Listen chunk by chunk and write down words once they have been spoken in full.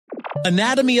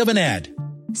Anatomy of an ad.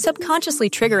 Subconsciously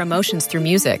trigger emotions through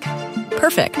music.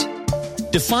 Perfect.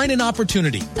 Define an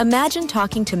opportunity. Imagine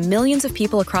talking to millions of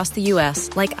people across the U.S.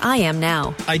 like I am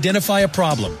now. Identify a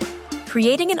problem.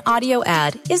 Creating an audio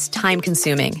ad is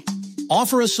time-consuming.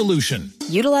 Offer a solution.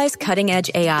 Utilize cutting-edge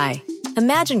AI.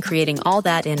 Imagine creating all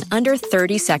that in under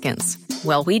 30 seconds.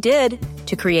 Well, we did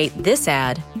to create this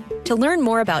ad. To learn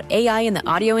more about AI in the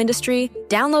audio industry,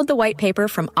 download the white paper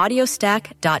from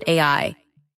audiostack.ai.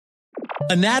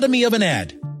 Anatomy of an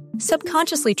ad.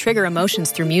 Subconsciously trigger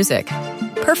emotions through music.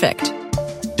 Perfect.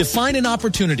 Define an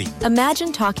opportunity.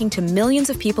 Imagine talking to millions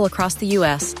of people across the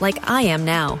U.S. like I am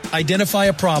now. Identify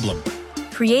a problem.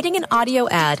 Creating an audio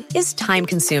ad is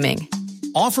time-consuming.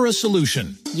 Offer a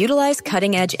solution. Utilize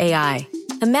cutting-edge AI.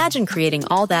 Imagine creating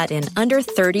all that in under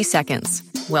 30 seconds.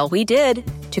 Well, we did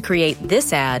to create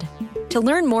this ad. To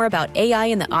learn more about AI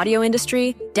in the audio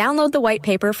industry, download the white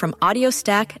paper from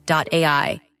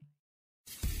audiostack.ai.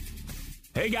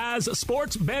 Hey guys,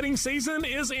 sports betting season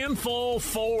is in full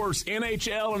force.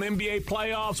 NHL and NBA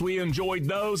playoffs, we enjoyed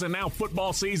those, and now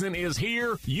football season is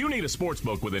here. You need a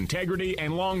sportsbook with integrity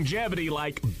and longevity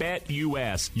like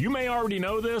BetUS. You may already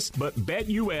know this, but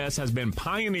BetUS has been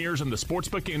pioneers in the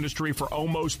sportsbook industry for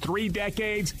almost 3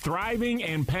 decades, thriving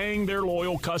and paying their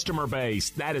loyal customer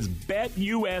base. That is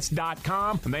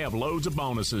BetUS.com, and they have loads of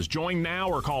bonuses. Join now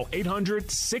or call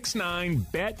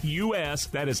 800-69-BET-US.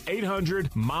 That is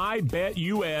 800-MY-BET-US.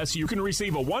 You can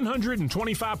receive a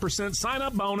 125%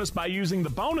 sign-up bonus by using the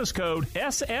bonus code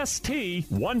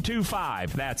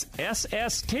SST125. That's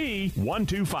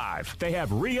SST125. They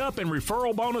have re-up and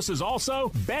referral bonuses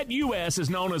also. BetUS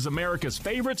is known as America's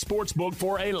favorite sports book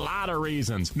for a lot of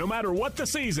reasons. No matter what the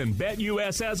season,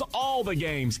 BetUS has all the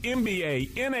games,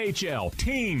 NBA, NHL,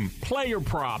 team, player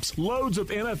props, loads of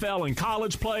NFL and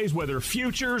college plays, whether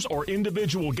futures or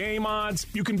individual game odds.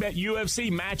 You can bet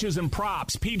UFC matches and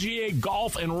props, PGA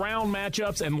golf and round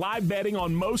matchups, and live betting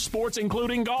on most sports,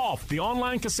 including golf. The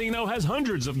online casino has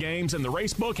hundreds of games, and the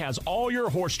racebook has all your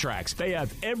horse tracks. They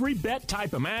have every bet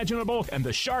type imaginable, and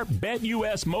the sharp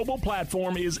BetUS mobile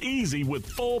platform is easy with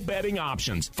full betting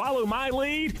options. Follow my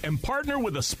lead and partner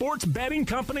with a sports betting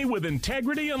company with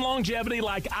integrity and longevity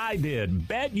like I did.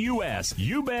 BetUS.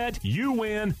 You bet, you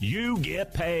win, you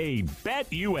get paid.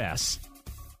 BetUS.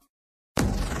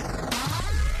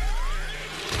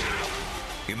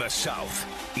 In the South,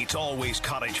 it's always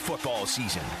college football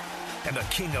season, and the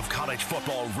king of college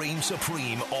football reigns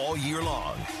supreme all year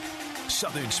long.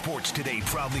 Southern Sports Today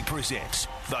proudly presents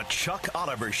The Chuck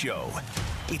Oliver Show.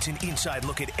 It's an inside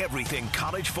look at everything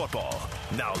college football.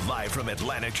 Now live from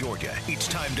Atlanta, Georgia, it's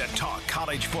time to talk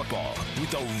college football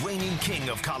with the reigning king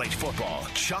of college football,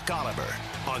 Chuck Oliver,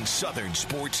 on Southern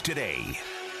Sports Today.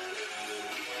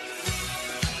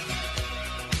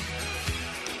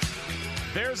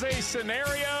 There's a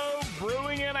scenario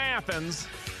brewing in Athens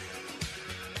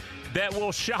that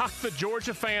will shock the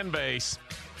Georgia fan base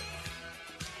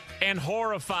and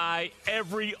horrify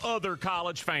every other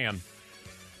college fan.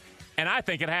 And I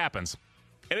think it happens.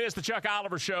 It is the Chuck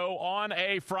Oliver Show on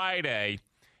a Friday.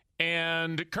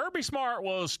 And Kirby Smart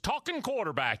was talking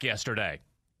quarterback yesterday.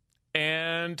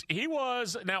 And he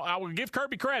was, now I will give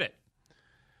Kirby credit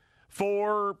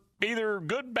for either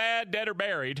good, bad, dead, or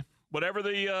buried, whatever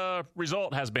the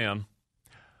result has been.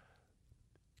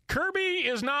 Kirby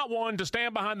is not one to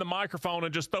stand behind the microphone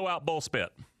and just throw out bullspit.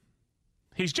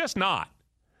 He's just not.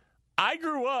 I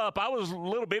grew up, I was a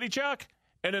little bitty Chuck,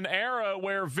 in an era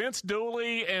where Vince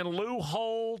Dooley and Lou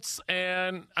Holtz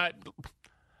and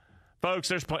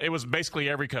folks, it was basically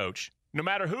every coach. No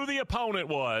matter who the opponent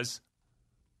was,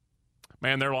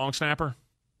 man, their long snapper,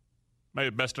 maybe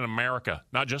the best in America,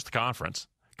 not just the conference.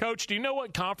 Coach, do you know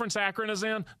what conference Akron is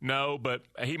in? No, but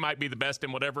he might be the best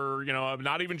in whatever,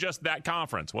 not even just that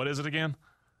conference. What is it again?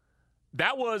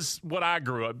 That was what I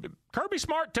grew up. Kirby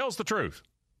Smart tells the truth.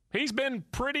 He's been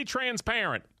pretty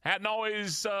transparent. Hadn't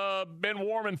always been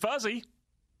warm and fuzzy,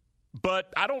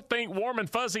 but I don't think warm and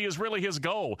fuzzy is really his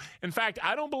goal. In fact,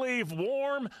 I don't believe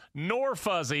warm nor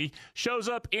fuzzy shows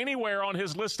up anywhere on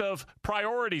his list of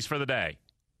priorities for the day.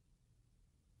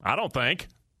 I don't think.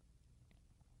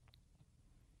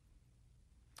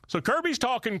 So Kirby's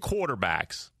talking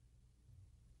quarterbacks.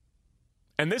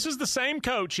 And this is the same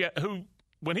coach who,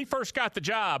 when he first got the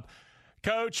job,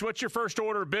 Coach, what's your first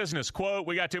order of business? Quote,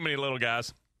 we got too many little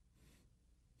guys.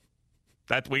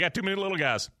 We got too many little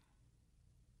guys.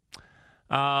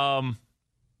 I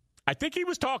think he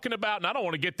was talking about, and I don't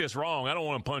want to get this wrong. I don't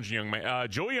want to punch a young man.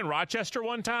 Julian Rochester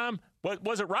one time.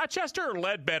 Was it Rochester or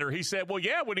Ledbetter? He said, well,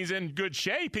 yeah, when he's in good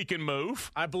shape, he can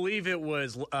move. I believe it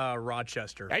was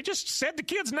Rochester. I just said the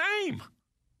kid's name.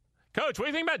 Coach, what do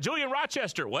you think about Julian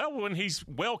Rochester? Well, when he's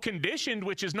well-conditioned,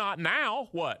 which is not now,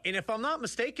 what? And if I'm not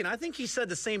mistaken, I think he said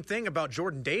the same thing about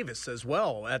Jordan Davis as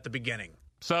well at the beginning.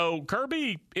 So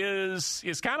Kirby is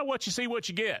kind of what you see, what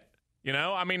you get.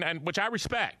 And which I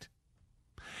respect.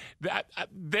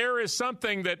 There is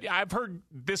something that I've heard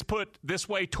this put this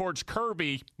way towards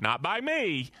Kirby, not by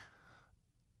me,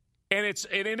 and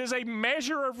it is a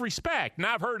measure of respect.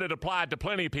 Now, I've heard it applied to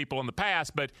plenty of people in the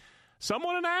past, but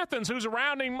someone in Athens who's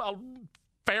around him a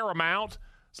fair amount,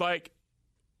 it's like,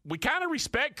 we kind of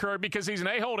respect Kirby because he's an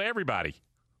a-hole to everybody.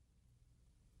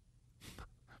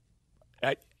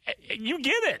 You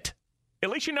get it. At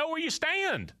least you know where you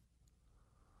stand.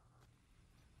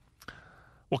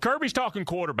 Well, Kirby's talking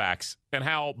quarterbacks and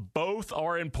how both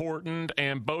are important,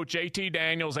 and both JT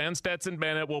Daniels and Stetson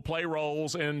Bennett will play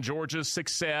roles in Georgia's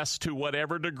success to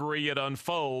whatever degree it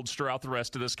unfolds throughout the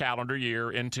rest of this calendar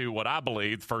year into what I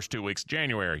believe the first 2 weeks of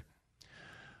January.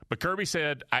 But Kirby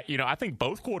said, I think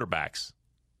both quarterbacks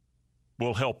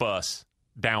will help us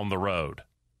down the road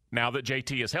now that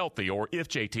JT is healthy, or if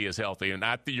JT is healthy. And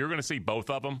you're going to see both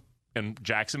of them in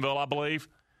Jacksonville, I believe.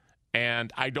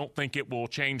 And I don't think it will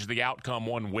change the outcome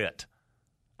one whit.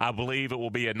 I believe it will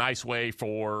be a nice way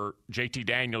for JT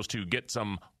Daniels to get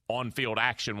some on-field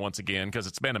action once again, because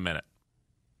it's been a minute.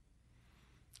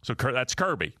 So that's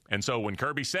Kirby. And so when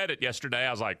Kirby said it yesterday,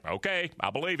 I was like, okay, I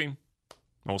believe him.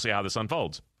 We'll see how this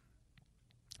unfolds.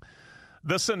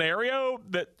 The scenario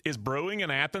that is brewing in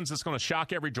Athens that's going to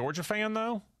shock every Georgia fan,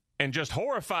 though, and just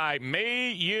horrify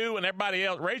me, you, and everybody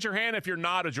else. Raise your hand if you're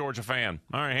not a Georgia fan.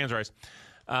 All right, hands raised.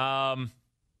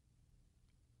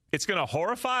 It's going to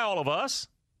horrify all of us.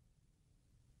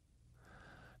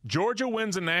 Georgia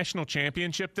wins a national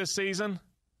championship this season,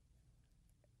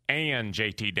 and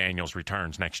JT Daniels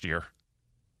returns next year.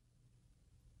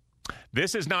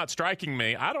 This is not striking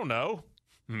me. I don't know.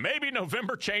 Maybe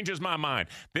November changes my mind.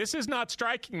 This is not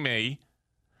striking me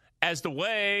as the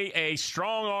way a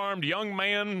strong-armed young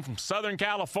man from Southern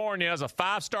California as a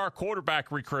 5-star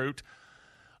quarterback recruit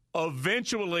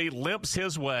eventually limps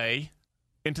his way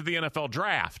into the NFL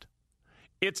draft.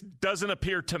 It doesn't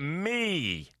appear to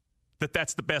me that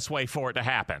that's the best way for it to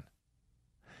happen.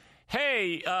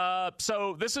 Hey,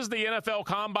 so this is the NFL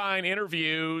Combine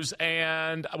interviews,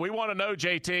 and we want to know,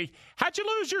 JT, how'd you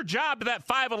lose your job to that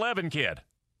 5'11 kid?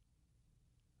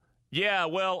 Yeah,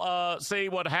 well, see,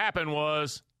 what happened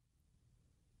was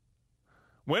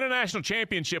win a national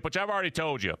championship, which I've already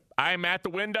told you. I'm at the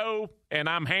window, and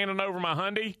I'm handing over my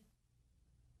Hyundai.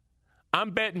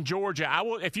 I'm betting Georgia. I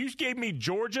will. If you gave me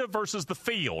Georgia versus the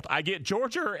field, I get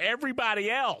Georgia or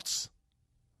everybody else.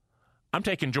 I'm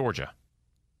taking Georgia.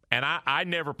 And I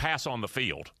never pass on the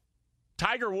field.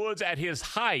 Tiger Woods at his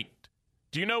height.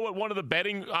 Do you know what one of the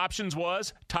betting options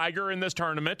was? Tiger in this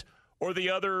tournament or the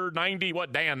other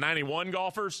 91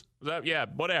 golfers? Yeah,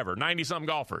 whatever, 90-something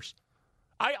golfers.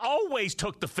 I always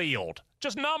took the field,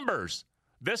 just numbers.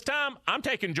 This time, I'm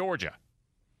taking Georgia.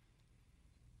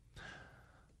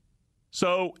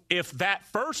 So if that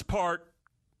first part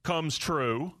comes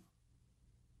true,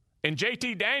 and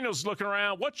JT Daniels looking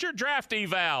around, what's your draft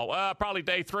eval? Probably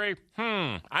day 3.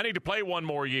 I need to play one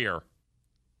more year.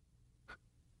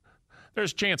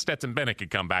 There's a chance Stetson Bennett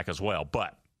could come back as well,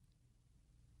 but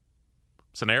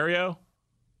scenario,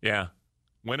 yeah,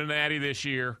 win a natty this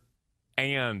year,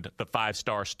 and the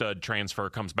 5-star stud transfer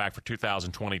comes back for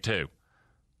 2022.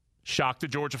 Shock the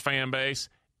Georgia fan base.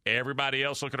 Everybody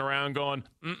else looking around going,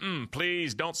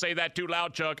 please don't say that too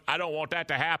loud, Chuck. I don't want that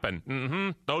to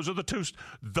happen. Those are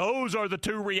the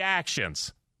two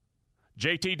reactions.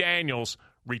 JT Daniels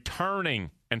returning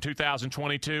in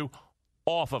 2022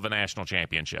 off of a national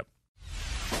championship.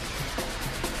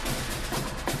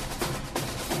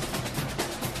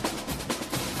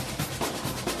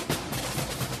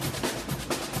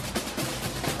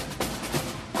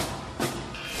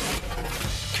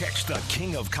 Catch the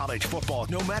king of college football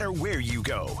no matter where you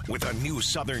go with a new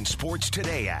Southern Sports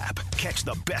Today app. Catch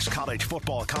the best college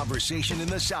football conversation in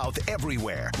the South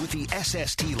everywhere with the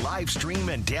SST live stream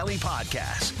and daily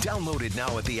podcast. Downloaded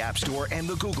now at the App Store and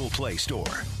the Google Play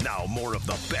Store. Now more of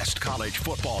the best college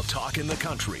football talk in the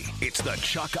country. It's the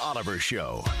Chuck Oliver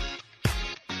Show.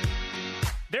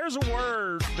 There's a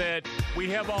word that we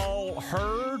have all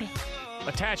heard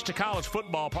attached to college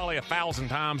football probably 1,000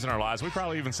 times in our lives. We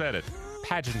probably even said it.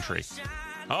 Pageantry.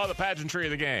 Oh, the pageantry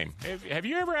of the game. Have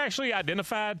you ever actually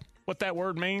identified what that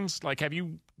word means? Like, have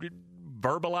you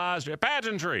verbalized it?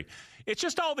 Pageantry? It's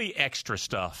just all the extra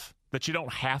stuff that you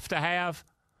don't have to have,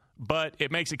 but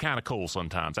it makes it kind of cool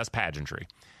sometimes. That's pageantry.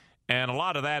 And a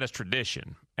lot of that is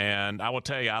tradition. And I will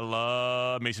tell you, I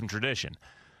love me some tradition.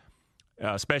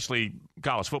 especially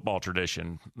college football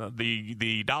tradition.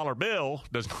 The dollar bill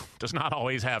does not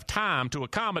always have time to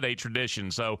accommodate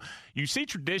tradition. So you see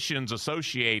traditions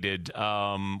associated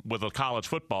with a college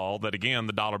football that, again,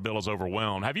 the dollar bill is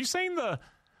overwhelmed. Have you seen there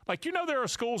are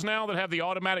schools now that have the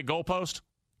automatic goalpost?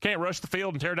 Can't rush the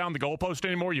field and tear down the goalpost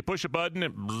anymore. You push a button,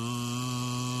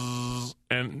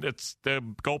 and it's the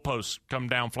goalposts come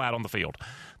down flat on the field.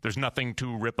 There's nothing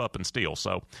to rip up and steal.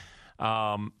 So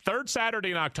third Saturday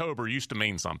in October used to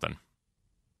mean something.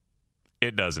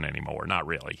 It doesn't anymore, not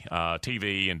really.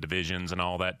 TV and divisions and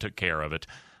all that took care of it.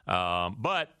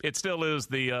 But it still is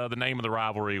the name of the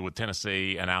rivalry with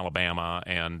Tennessee and Alabama.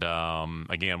 And,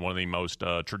 again, one of the most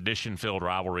tradition-filled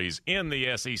rivalries in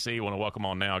the SEC. I want to welcome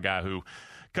on now a guy who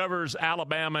covers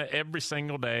Alabama every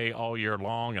single day all year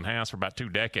long and has for about 2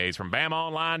 decades. From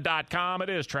BamaOnline.com, it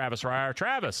is Travis Reier.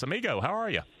 Travis, amigo, how are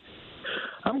you?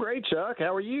 I'm great, Chuck.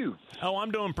 How are you? Oh,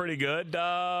 I'm doing pretty good.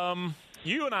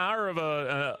 You and I are of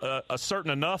a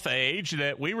certain enough age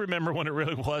that we remember when it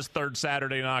really was third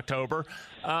Saturday in October.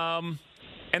 And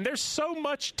there's so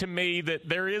much to me that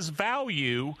there is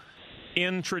value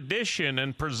in tradition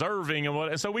and preserving,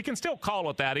 and so we can still call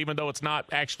it that, even though it's not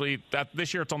actually that.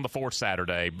 This year it's on the fourth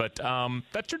Saturday, but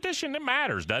that tradition, it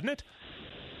matters, doesn't it?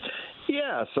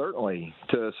 Yeah, certainly.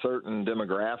 To a certain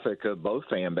demographic of both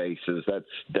fan bases, that's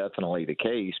definitely the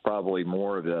case. Probably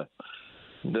more of the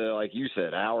like you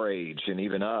said, our age and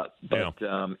even up. But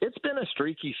it's been a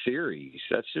streaky series.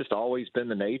 That's just always been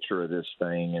the nature of this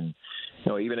thing. And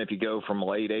even if you go from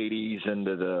late 80s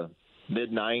into the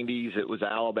mid-90s, it was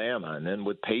Alabama. And then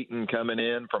with Peyton coming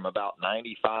in from about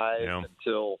 95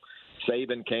 until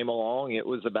Saban came along, it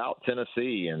was about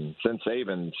Tennessee. And since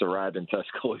Saban's arrived in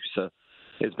Tuscaloosa,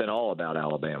 it's been all about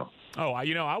Alabama. Oh,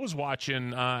 I was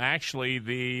watching actually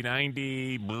the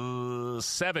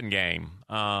 97 game,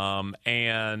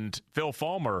 and Phil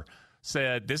Fulmer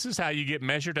said, this is how you get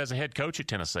measured as a head coach at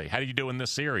Tennessee. How do you do in this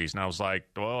series? And I was like,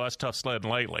 well, that's tough sledding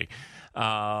lately.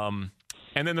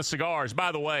 And then the cigars.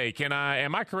 By the way,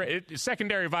 am I correct?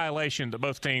 Secondary violation that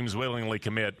both teams willingly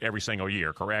commit every single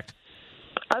year, correct?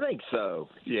 I think so.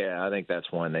 Yeah, I think that's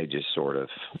when they just sort of,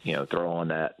 throw on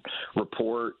that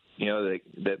report,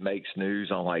 that makes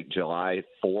news on like July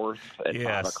 4th at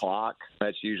 5 o'clock.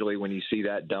 That's usually when you see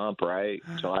that dump, right?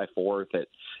 July 4th at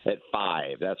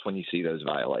 5. That's when you see those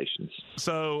violations.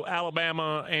 So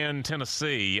Alabama and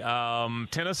Tennessee.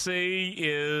 Tennessee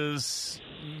is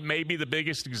maybe the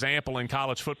biggest example in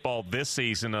college football this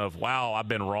season of, wow, I've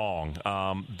been wrong.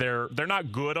 They're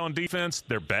not good on defense.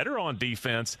 They're better on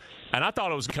defense. And I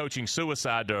thought it was coaching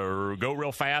suicide to go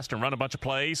real fast and run a bunch of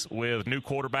plays with new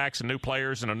quarterbacks and new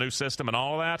players and a new system and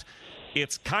all of that.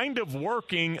 It's kind of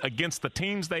working against the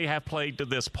teams they have played to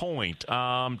this point.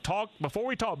 Before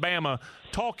we talk Bama,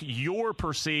 talk your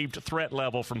perceived threat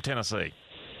level from Tennessee.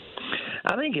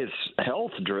 I think it's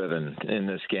health-driven in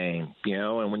this game,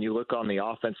 and when you look on the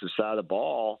offensive side of the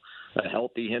ball, a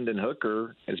healthy Hendon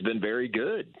Hooker has been very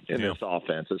good in this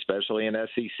offense, especially in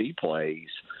SEC plays.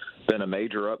 Been a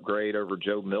major upgrade over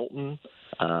Joe Milton.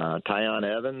 Tyon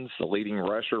Evans, the leading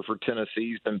rusher for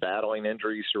Tennessee, has been battling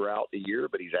injuries throughout the year,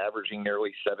 but he's averaging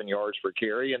nearly 7 yards per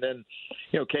carry. And then,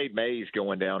 Cade Mays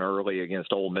going down early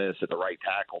against Ole Miss at the right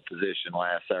tackle position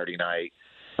last Saturday night.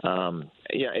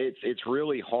 It's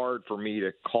really hard for me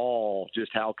to call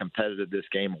just how competitive this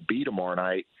game will be tomorrow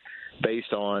night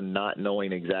based on not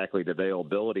knowing exactly the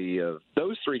availability of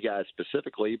those three guys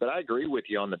specifically. But I agree with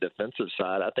you on the defensive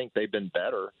side. I think they've been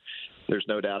better. There's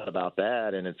no doubt about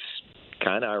that. And it's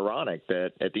kind of ironic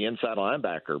that at the inside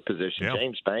linebacker position,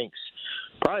 James Banks,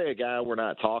 probably a guy we're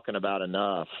not talking about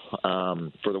enough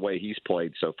for the way he's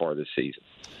played so far this season.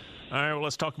 All right, well,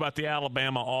 let's talk about the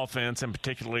Alabama offense and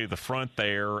particularly the front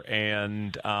there.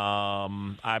 And I'll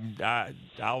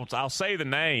say the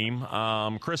name,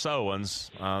 Chris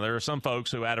Owens. There are some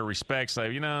folks who, out of respect,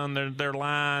 say, their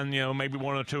line, maybe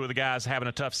one or two of the guys having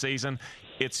a tough season.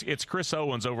 It's Chris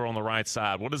Owens over on the right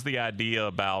side. What is the idea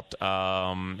about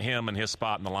him and his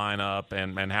spot in the lineup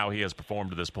and how he has performed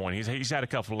to this point? He's had a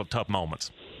couple of tough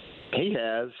moments. He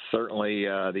has. Certainly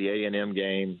the A&M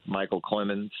game, Michael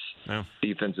Clemens,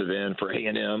 defensive end for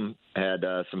A&M, had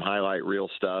some highlight reel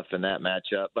stuff in that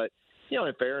matchup. But,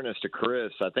 in fairness to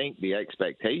Chris, I think the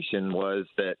expectation was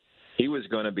that he was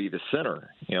going to be the center,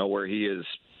 where he is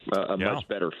a much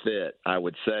better fit, I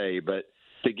would say. But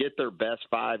to get their best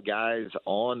 5 guys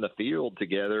on the field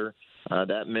together,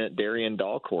 that meant Darian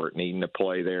Dalcourt needing to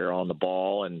play there on the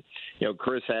ball. And,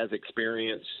 Chris has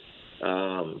experience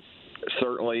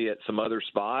certainly at some other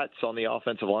spots on the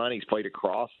offensive line. He's played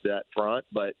across that front,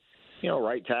 but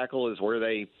right tackle is where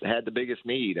they had the biggest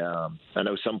need. I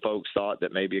know some folks thought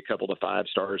that maybe a couple of the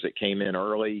 5-stars that came in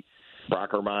early,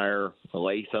 Brockermeyer,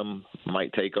 Latham,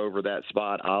 might take over that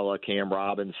spot, a la Cam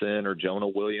Robinson or Jonah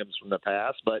Williams from the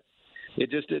past, but it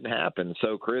just didn't happen.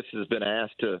 So Chris has been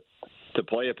asked to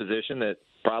play a position that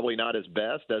probably not his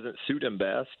best, doesn't suit him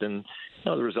best, and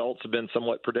the results have been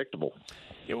somewhat predictable.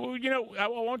 Yeah, well, I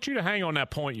want you to hang on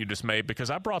that point you just made, because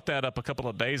I brought that up a couple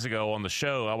of days ago on the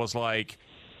show. I was like,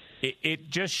 it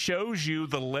just shows you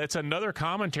it's another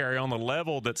commentary on the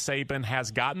level that Saban has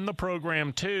gotten the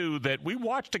program to, that we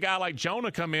watched a guy like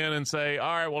Jonah come in and say, all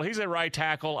right, well, he's a right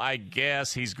tackle. I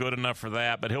guess he's good enough for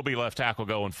that, but he'll be left tackle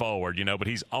going forward, but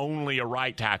he's only a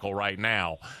right tackle right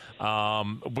now.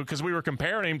 Because we were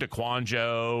comparing him to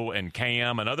Quanjo and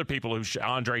Cam and other people,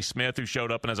 Andre Smith, who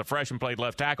showed up and as a freshman played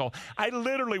left tackle. I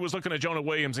literally was looking at Jonah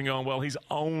Williams and going, well, he's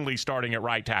only starting at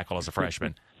right tackle as a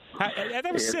freshman.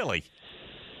 That was silly.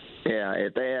 Yeah,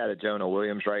 if they had a Jonah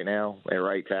Williams right now at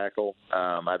right tackle,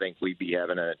 I think we'd be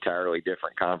having an entirely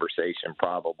different conversation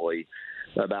probably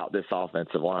about this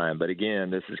offensive line. But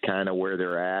again, this is kind of where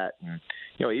they're at. And,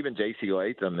 even J.C.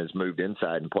 Latham has moved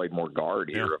inside and played more guard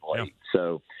here of late. Yeah.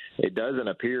 So it doesn't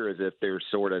appear as if there's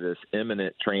sort of this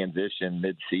imminent transition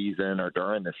mid-season or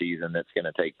during the season that's going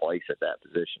to take place at that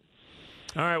position.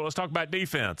 All right, well, let's talk about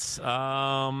defense.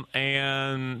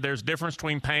 And there's a difference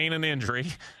between pain and injury.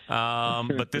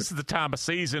 But this is the time of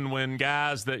season when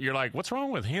guys that you're like, what's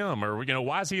wrong with him? Or,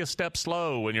 why is he a step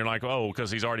slow? And you're like, oh,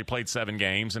 because he's already played 7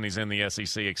 games and he's in the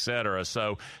SEC, et cetera.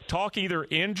 So talk either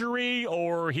injury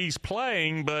or he's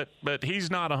playing, but he's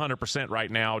not 100%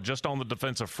 right now, just on the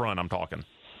defensive front I'm talking.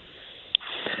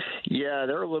 Yeah,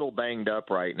 they're a little banged up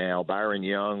right now. Byron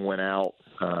Young went out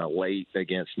late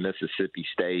against Mississippi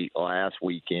State last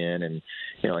weekend, and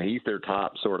he's their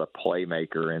top sort of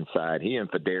playmaker inside. He and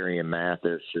Fedarian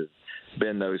Mathis have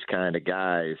been those kind of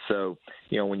guys. So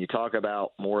when you talk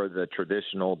about more of the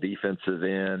traditional defensive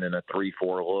end and a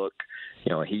 3-4 look,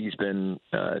 he's been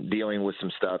dealing with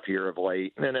some stuff here of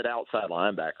late. And then at outside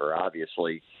linebacker,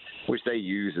 obviously, which they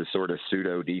use as sort of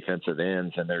pseudo defensive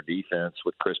ends in their defense,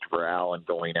 with Christopher Allen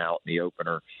going out in the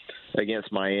opener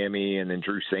against Miami, and then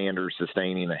Drew Sanders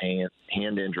sustaining a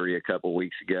hand injury a couple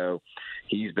weeks ago.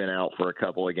 He's been out for a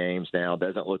couple of games now.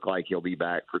 Doesn't look like he'll be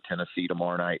back for Tennessee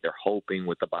tomorrow night. They're hoping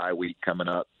with the bye week coming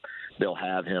up, they'll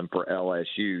have him for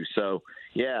LSU. So,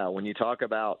 yeah, when you talk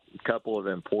about a couple of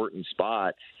important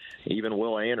spots, even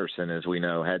Will Anderson, as we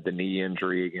know, had the knee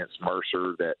injury against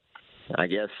Mercer that I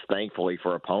guess, thankfully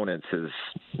for opponents, has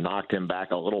knocked him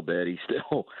back a little bit. He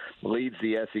still leads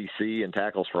the SEC in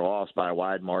tackles for loss by a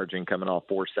wide margin, coming off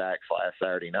 4 sacks last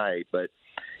Saturday night. But,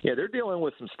 yeah, they're dealing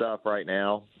with some stuff right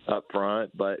now up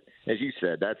front. But, as you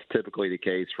said, that's typically the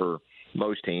case for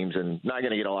most teams, and not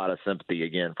going to get a lot of sympathy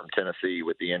again from Tennessee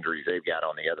with the injuries they've got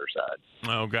on the other side.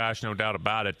 Oh, gosh, no doubt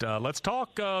about it. Let's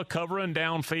talk covering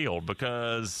downfield,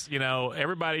 because,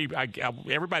 everybody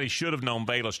should have known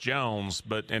Velus Jones,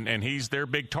 and he's their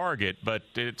big target, but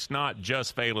it's not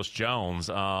just Velus Jones.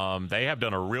 They have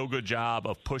done a real good job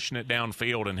of pushing it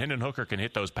downfield, and Hendon Hooker can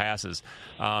hit those passes.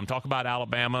 Talk about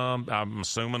Alabama. I'm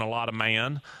assuming a lot of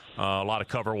man. A lot of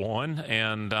cover one,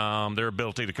 and their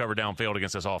ability to cover downfield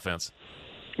against this offense.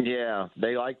 Yeah,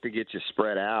 they like to get you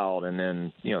spread out and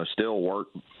then, still work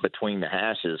between the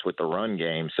hashes with the run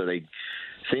game. So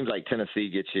seems like Tennessee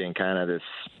gets you in kind of this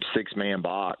 6-man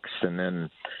box, and then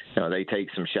they take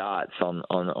some shots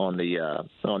on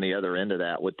the other end of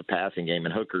that with the passing game.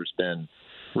 And Hooker's been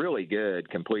really good,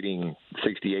 completing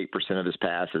 68% of his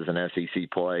passes in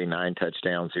SEC play, 9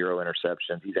 touchdowns, 0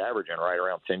 interceptions. He's averaging right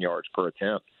around 10 yards per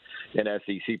attempt in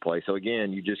SEC play. So,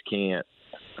 again, you just can't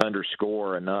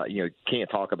underscore enough, can't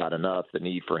talk about enough the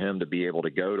need for him to be able to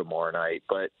go tomorrow night.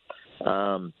 But,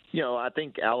 I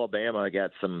think Alabama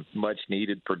got some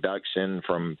much-needed production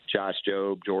from Josh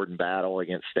Jobe, Jordan Battle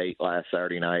against State last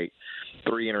Saturday night.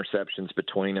 3 interceptions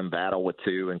between them, Battle with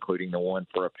 2, including the one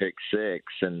for a pick 6.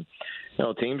 And,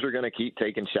 teams are going to keep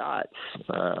taking shots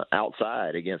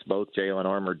outside against both Jalen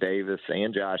Armour-Davis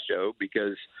and Josh Jobe,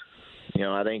 because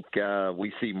I think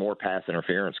we see more pass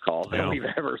interference calls than we've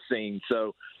ever seen.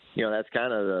 So, that's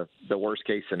kind of the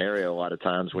worst-case scenario a lot of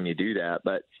times when you do that.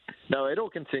 But, no, it'll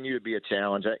continue to be a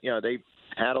challenge. They've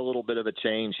had a little bit of a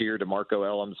change here. DeMarco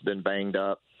Elam's been banged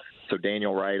up. So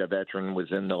Daniel Wright, a veteran, was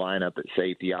in the lineup at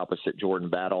safety opposite Jordan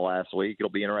Battle last week. It'll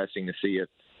be interesting to see if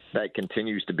that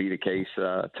continues to be the case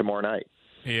tomorrow night.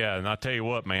 Yeah, and I'll tell you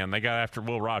what, man, they got after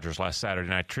Will Rogers last Saturday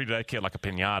night. Treated that kid like a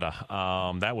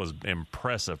piñata. That was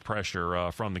impressive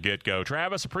pressure from the get-go.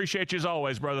 Travis, appreciate you as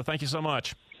always, brother. Thank you so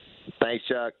much. Thanks,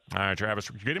 Chuck. All right, Travis.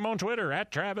 Get him on Twitter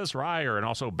at Travis Reier, and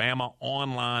also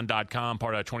BamaOnline.com,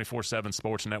 part of that 24/7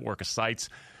 Sports Network of sites.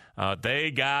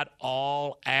 They got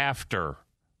all after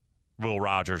Will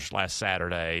Rogers last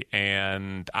Saturday,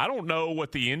 and I don't know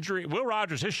what the injury – Will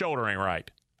Rogers, his shoulder ain't right.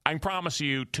 I can promise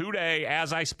you today,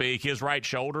 as I speak, his right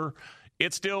shoulder –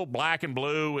 it's still black and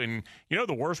blue, and you know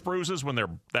the worst bruises when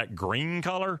they're that green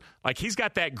color? Like he's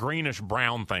got that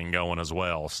greenish-brown thing going as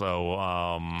well. So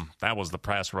that was the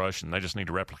pass rush, and they just need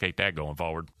to replicate that going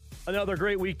forward. Another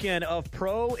great weekend of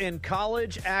pro and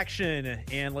college action,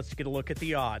 and let's get a look at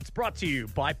the odds. Brought to you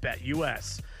by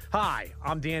BetUS. Hi,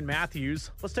 I'm Dan Matthews.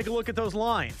 Let's take a look at those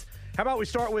lines. How about we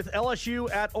start with LSU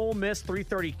at Ole Miss,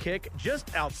 3:30 kick,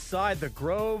 just outside the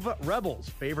Grove. Rebels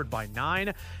favored by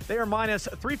 9. They are minus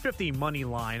 350 money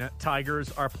line.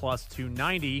 Tigers are plus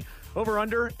 290.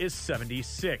 Over-under is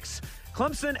 76.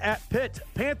 Clemson at Pitt.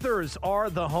 Panthers are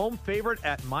the home favorite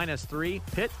at minus 3.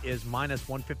 Pitt is minus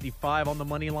 155 on the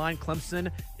money line.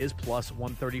 Clemson is plus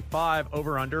 135.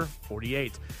 Over-under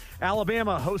 48.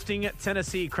 Alabama hosting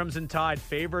Tennessee. Crimson Tide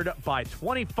favored by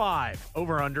 25.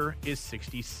 Over-under is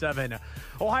 67.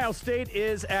 Ohio State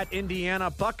is at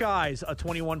Indiana. Buckeyes, a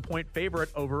 21-point favorite.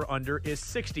 Over-under is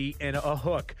 60 and a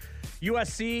hook.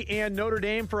 USC and Notre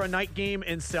Dame for a night game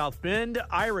in South Bend.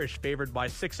 Irish favored by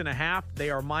 6.5. They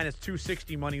are minus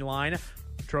 260 money line.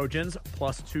 Trojans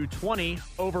plus 220.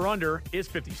 Over-under is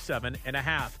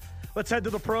 57.5. Let's head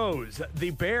to the pros. The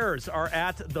Bears are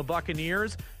at the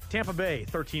Buccaneers. Tampa Bay,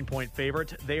 13-point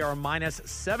favorite. They are minus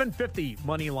 750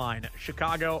 money line.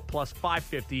 Chicago plus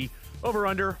 550.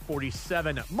 Over-under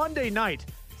 47. Monday night,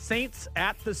 Saints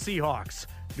at the Seahawks.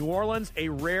 New Orleans, a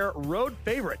rare road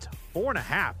favorite.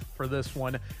 4.5 for this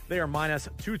one. They are minus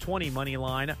 220 money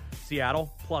line.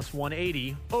 Seattle plus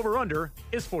 180. Over-under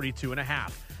is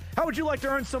 42.5. How would you like to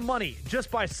earn some money just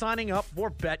by signing up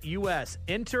for BetUS?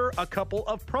 Enter a couple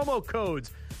of promo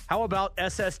codes. How about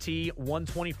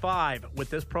SST125? With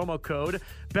this promo code,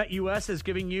 BetUS is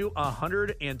giving you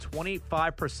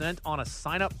 125% on a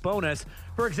sign-up bonus.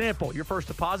 For example, your first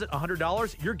deposit,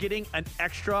 $100, you're getting an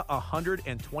extra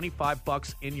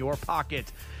 $125 in your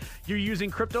pocket. You're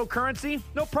using cryptocurrency?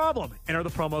 No problem. Enter the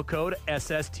promo code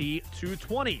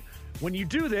SST220. When you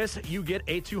do this, you get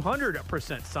a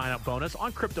 200% sign-up bonus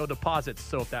on crypto deposits.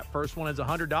 So if that first one is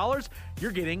 $100,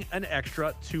 you're getting an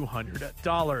extra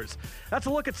 $200. That's a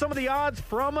look at some of the odds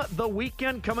from the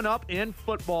weekend coming up in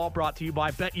football, brought to you by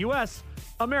BetUS,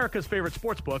 America's favorite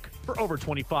sportsbook for over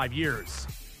 25 years.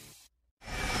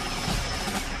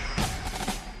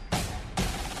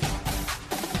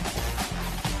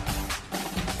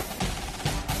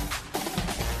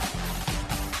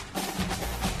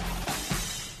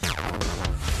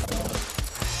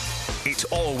 It's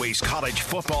always college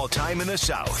football time in the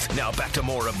South. Now back to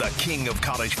more of the king of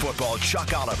college football,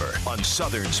 Chuck Oliver, on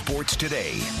Southern Sports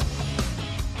Today.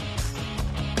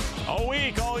 All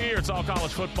week, all year, it's all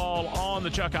college football on the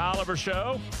Chuck Oliver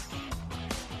Show.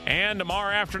 And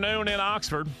tomorrow afternoon in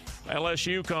Oxford,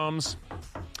 LSU comes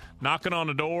knocking on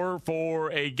the door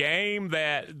for a game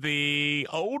that the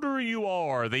older you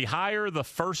are, the higher the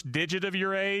first digit of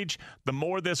your age, the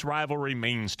more this rivalry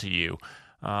means to you.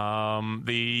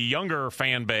 The younger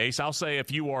fan base, I'll say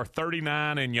if you are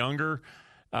 39 and younger,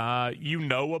 you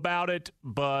know about it,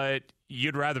 but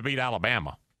you'd rather beat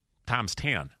Alabama times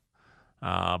 10.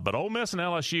 But Ole Miss and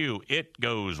LSU, it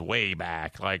goes way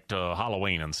back, like to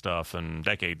Halloween and stuff and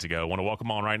decades ago. I want to welcome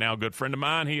on right now a good friend of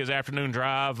mine. He is Afternoon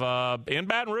Drive in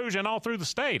Baton Rouge and all through the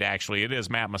state, actually. It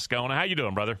is Matt Moscona. How you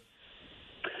doing, brother?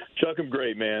 Chuck, I'm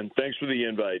great, man. Thanks for the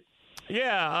invite.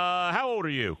 Yeah, how old are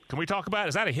you? Can we talk about it?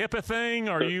 Is that a HIPAA thing?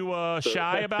 Are you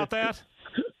shy about that?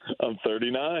 I'm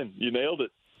 39. You nailed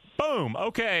it. Boom.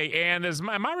 Okay. And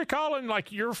am I recalling,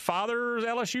 like, your father's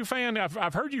LSU fan?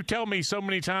 I've heard you tell me so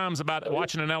many times about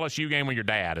watching an LSU game with your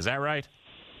dad. Is that right?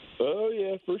 Oh,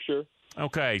 yeah, for sure.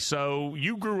 Okay. So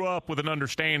you grew up with an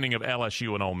understanding of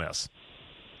LSU and Ole Miss.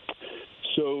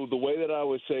 So the way that I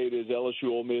would say it is LSU,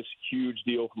 Ole Miss, huge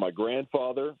deal for my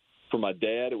grandfather. For my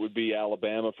dad, it would be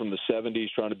Alabama from the 70s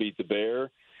trying to beat the Bear.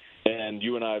 And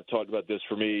you and I have talked about this.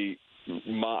 For me,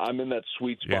 I'm in that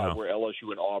sweet spot where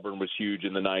LSU and Auburn was huge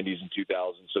in the 90s and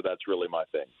 2000s, so that's really my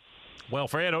thing. Well,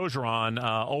 for Ed Ogeron,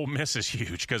 Ole Miss is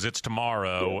huge because it's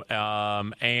tomorrow,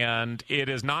 and it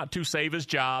is not to save his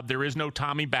job. There is no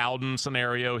Tommy Bowden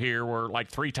scenario here where, like,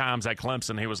 3 times at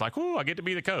Clemson, he was like, ooh, I get to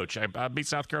be the coach. I beat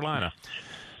South Carolina.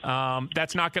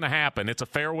 That's not going to happen. It's a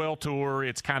farewell tour.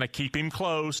 It's kind of keep him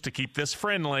close to keep this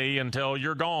friendly until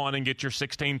you're gone and get your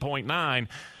 16.9.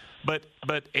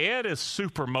 But Ed is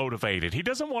super motivated. He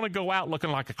doesn't want to go out looking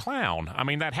like a clown. I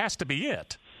mean, that has to be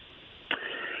it.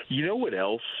 You know what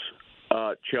else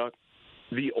Chuck,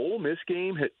 the Ole Miss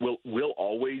game will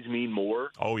always mean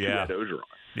more. Oh yeah, to Ed Orgeron.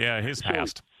 Yeah, his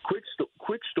past.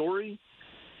 Quick story.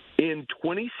 In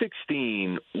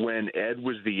 2016, when Ed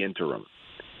was the interim,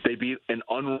 they beat an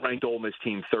unranked Ole Miss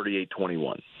team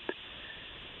 38-21.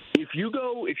 If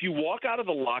you walk out of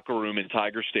the locker room in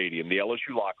Tiger Stadium, the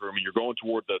LSU locker room, and you're going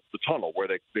toward the tunnel where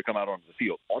they come out onto the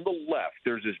field, on the left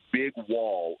there's this big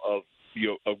wall of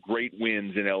great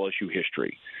wins in LSU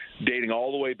history, dating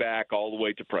all the way back, all the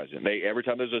way to present. Every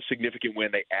time there's a significant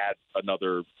win, they add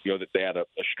another, that they add a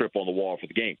strip on the wall for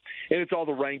the game, and it's all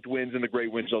the ranked wins and the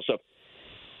great wins and all stuff.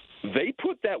 They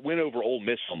put that win over Ole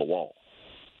Miss on the wall,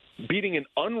 beating an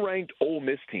unranked Ole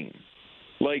Miss team.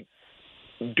 Like,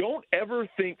 don't ever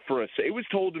think for a second. It was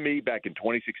told to me back in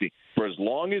 2016, for as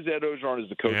long as Ed Orgeron is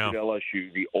the coach at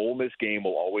LSU, the Ole Miss game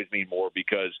will always mean more,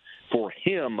 because for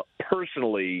him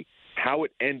personally, how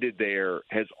it ended there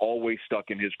has always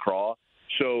stuck in his craw.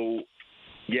 So,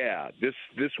 yeah,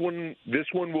 this one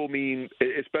will mean,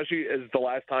 especially as the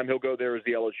last time he'll go there as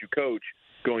the LSU coach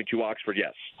going to Oxford.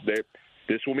 Yes,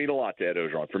 this will mean a lot to Ed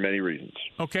Orgeron for many reasons.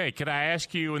 Okay, could I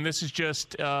ask you, and this is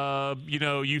just,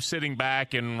 you sitting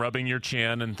back and rubbing your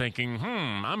chin and thinking,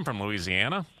 I'm from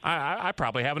Louisiana. I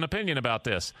probably have an opinion about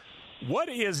this. What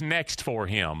is next for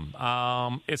him?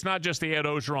 It's not just the Ed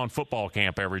Orgeron football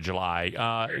camp every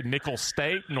July. Nicholls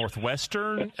State,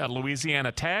 Northwestern,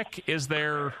 Louisiana Tech. Is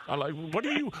there what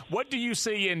do you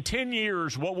see in 10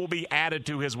 years? What will be added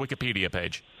to his Wikipedia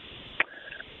page?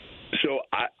 So,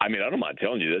 I don't mind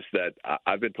telling you this, that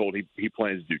I've been told he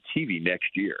plans to do TV next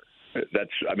year.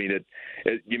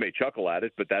 You may chuckle at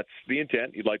it, but that's the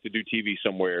intent. He'd like to do TV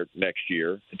somewhere next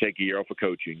year and take a year off of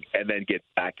coaching and then get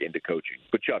back into coaching.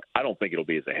 But, Chuck, I don't think it'll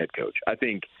be as a head coach. I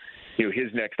think,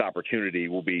 his next opportunity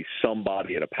will be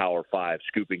somebody at a Power 5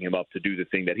 scooping him up to do the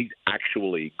thing that he's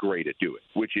actually great at doing,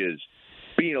 which is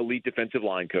be an elite defensive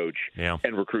line coach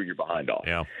and recruit your behind off.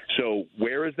 Yeah. So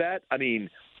where is that?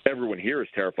 Everyone here is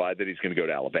terrified that he's going to go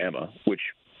to Alabama, which,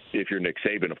 if you're Nick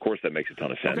Saban, of course that makes a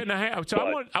ton of sense. Okay, now,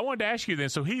 I wanted to ask you then,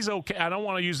 so he's okay, I don't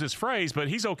want to use this phrase, but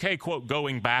he's okay, quote,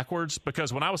 going backwards,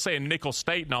 because when I was saying Nicholls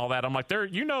State and all that, I'm like, there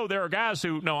are guys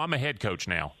who, no, I'm a head coach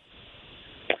now.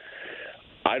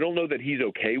 I don't know that he's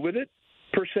okay with it,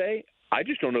 per se. I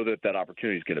just don't know that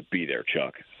opportunity is going to be there,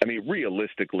 Chuck.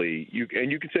 Realistically, you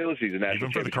can say, listen, he's a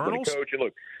national championship coach, and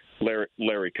look,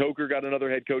 Larry Coker got another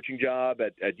head coaching job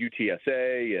at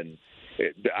UTSA,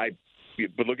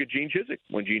 but look at Gene Chizik.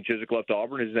 When Gene Chizik left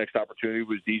Auburn, his next opportunity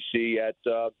was DC at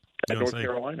North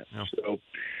Carolina. Yeah. So,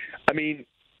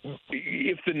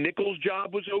 if the Nicholls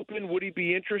job was open, would he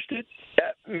be interested?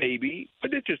 Maybe,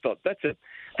 but it's just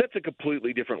that's a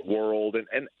completely different world,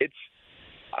 and it's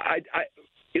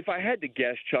if I had to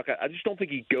guess, Chuck, I just don't think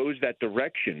he goes that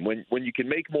direction. When you can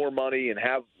make more money and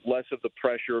have less of the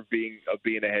pressure of being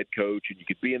a head coach, and you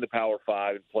could be in the Power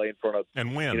 5 and play in front of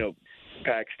and win,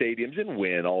 packed stadiums and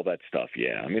win, all that stuff.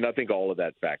 Yeah, I think all of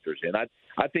that factors in.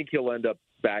 I think he'll end up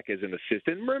back as an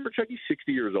assistant. Remember, Chuck, he's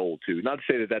 60 years old too. Not to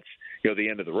say that that's the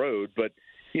end of the road, but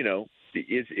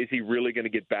is he really going to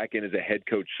get back in as a head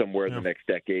coach somewhere in the next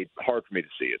decade? Hard for me to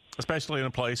see it. Especially in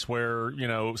a place where,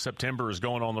 September is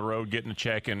going on the road, getting a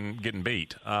check and getting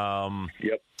beat.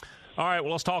 Yep. All right,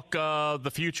 well, let's talk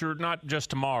the future, not just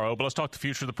tomorrow, but let's talk the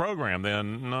future of the program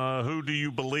then. Who do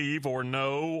you believe or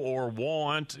know or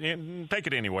want, and take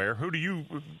it anywhere, who do you,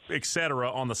 et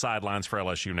cetera, on the sidelines for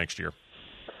LSU next year?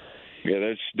 Yeah,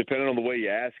 that's depending on the way you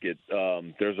ask it.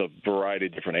 There's a variety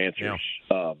of different answers.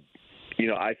 Yeah.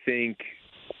 I think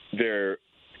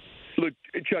look,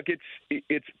 Chuck,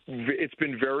 it's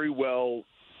been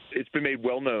made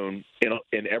well known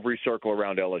in every circle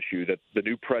around LSU that the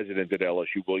new president at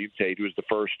LSU, William Tate, who is the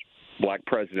first black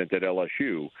president at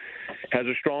LSU, has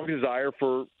a strong desire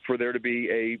for there to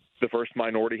be the first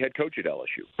minority head coach at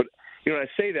LSU. But when I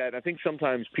say that, I think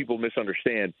sometimes people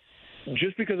misunderstand.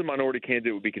 Just because a minority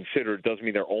candidate would be considered doesn't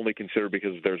mean they're only considered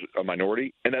because there's a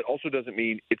minority, and that also doesn't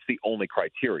mean it's the only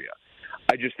criteria.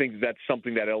 I just think that's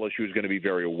something that LSU is going to be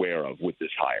very aware of with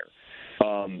this hire.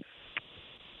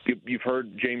 You've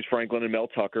heard James Franklin and Mel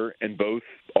Tucker, and both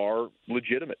are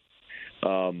legitimate.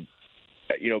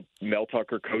 Mel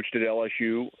Tucker coached at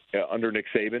LSU under Nick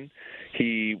Saban.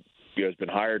 He has been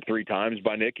hired 3 times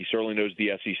by Nick. He certainly knows the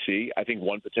SEC. I think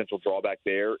one potential drawback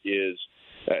there is,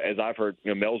 as I've heard,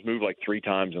 Mel's moved like 3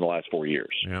 times in the last 4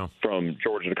 years, from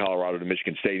Georgia to Colorado to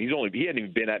Michigan State. He hadn't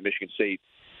even been at Michigan State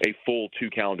a full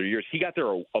 2 calendar years. He got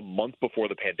there a month before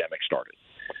the pandemic started.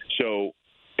 So,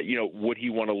 would he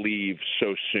want to leave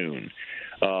so soon?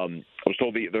 I was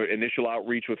told the initial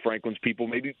outreach with Franklin's people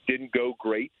maybe didn't go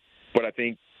great. but I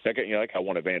think that guy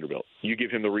won at Vanderbilt. You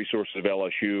give him the resources of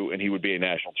LSU, and he would be a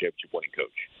national championship winning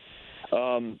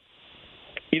coach.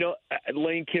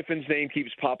 Lane Kiffin's name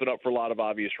keeps popping up for a lot of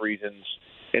obvious reasons.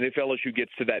 And if LSU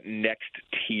gets to that next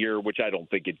tier, which I don't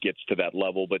think it gets to that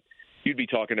level, but you'd be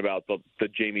talking about the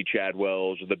Jamie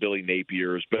Chadwells or the Billy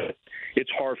Napiers. But it's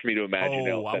hard for me to imagine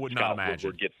I would not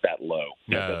imagine gets that low.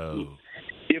 No.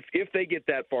 If they get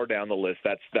that far down the list,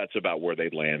 that's about where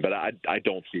they'd land. But I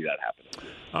don't see that happening.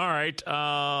 All right.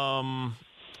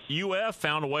 UF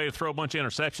found a way to throw a bunch of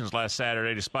interceptions last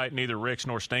Saturday despite neither Ricks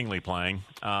nor Stingley playing.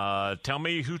 Tell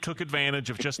me who took advantage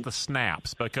of just the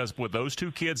snaps, because with those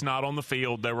two kids not on the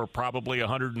field, there were probably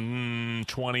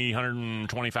 120,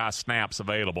 125 snaps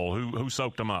available. Who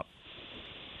soaked them up?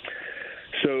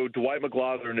 So Dwight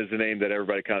McLaughlin is the name that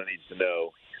everybody kind of needs to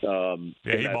know.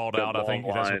 He balled out. I think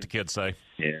that's what the kids say.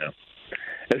 Yeah.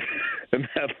 And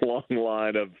that long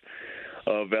line of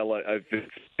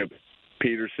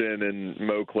Peterson and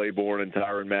Mo Claiborne and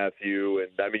Tyrann Mathieu, and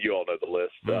I mean, you all know the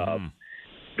list.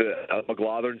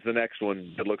 McLaughlin's the next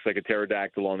one that looks like a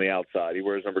pterodactyl on the outside. He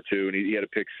wears number 2, and he had a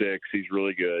pick 6. He's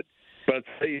really good. But I'll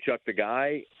tell you, Chuck, the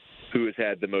guy who has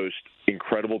had the most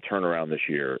incredible turnaround this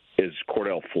year is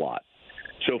Cordell Flott.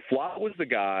 So Flott was the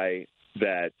guy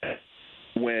that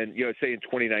when, say in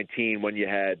 2019 when you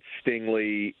had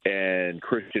Stingley and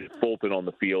Christian Fulton on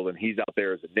the field and he's out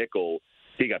there as a nickel,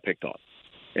 he got picked on.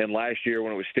 And last year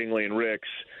when it was Stingley and Ricks,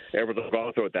 everyone thought,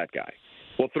 I'll throw at that guy.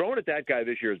 Well, throwing at that guy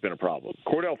this year has been a problem.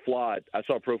 Cordell Flott, I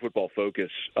saw a Pro Football Focus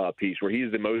piece where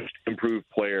he's the most improved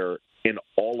player in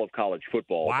all of college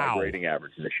football by grading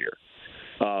average this year.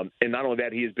 And not only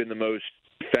that, he has been the most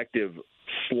effective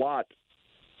slot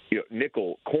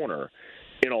nickel corner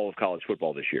in all of college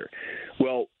football this year.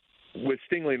 Well, with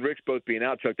Stingley and Ricks both being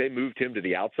out, Chuck, they moved him to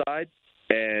the outside,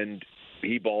 and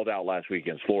he balled out last week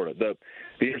against Florida.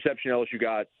 The interception LSU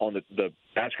got on the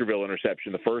Baskerville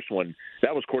interception, the first one,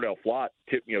 that was Cordell Flott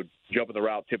jumping the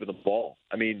route, tipping the ball.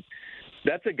 I mean,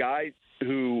 that's a guy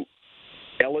who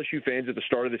LSU fans at the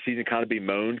start of the season kind of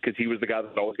bemoaned because he was the guy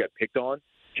that always got picked on.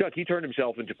 Chuck, he turned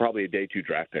himself into probably a day 2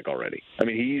 draft pick already. I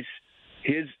mean,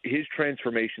 his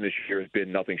transformation this year has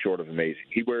been nothing short of amazing.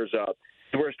 He wears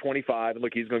 25, and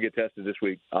look, he's going to get tested this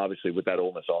week, obviously, with that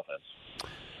Ole Miss offense.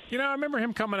 I remember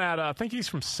him coming out. I think he's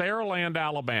from Saraland,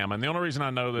 Alabama, and the only reason I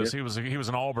know this, he was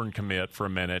an Auburn commit for a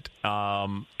minute.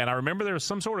 And I remember there was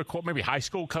some sort of quote, maybe high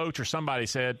school coach or somebody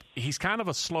said he's kind of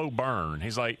a slow burn.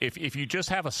 He's like, if you just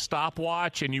have a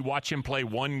stopwatch and you watch him play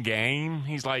one game,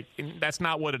 he's like, that's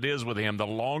not what it is with him. The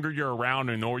longer you're around,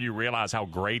 the more you realize how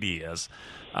great he is,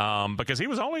 because he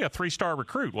was only a 3-star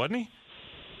recruit, wasn't he?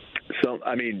 So,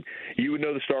 I mean, you would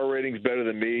know the star ratings better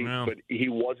than me, but he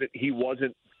wasn't.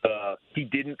 He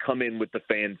didn't come in with the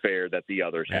fanfare that the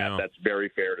others have. That's very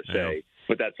fair to say.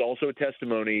 But that's also a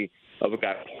testimony of a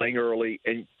guy playing early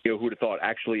and who would have thought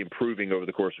actually improving over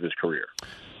the course of his career.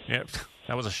 Yep.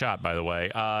 That was a shot, by the way.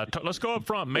 Let's go up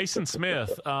front. Mason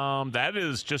Smith, that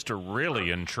is just a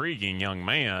really intriguing young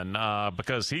man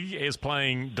because he is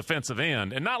playing defensive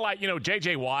end. And not like,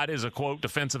 J.J. Watt is a, quote,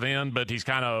 defensive end, but he's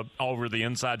kind of over the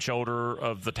inside shoulder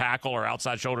of the tackle or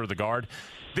outside shoulder of the guard.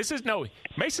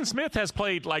 Mason Smith has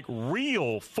played like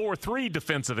real 4-3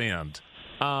 defensive end,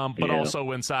 but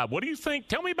also inside. What do you think?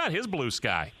 Tell me about his blue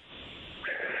sky.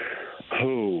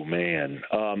 Oh, man.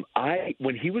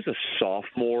 When he was a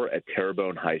sophomore at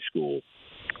Terrebonne High School,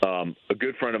 a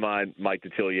good friend of mine, Mike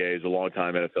Detillier, is a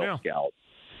longtime NFL scout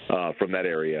from that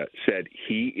area, said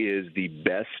he is the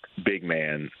best big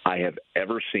man I have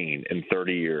ever seen in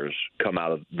 30 years come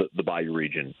out of the Bayou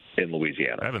region in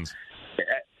Louisiana. Evans.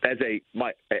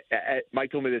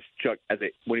 Mike told me this, Chuck,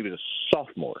 when he was a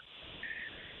sophomore.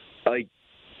 Like,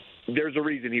 there's a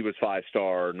reason he was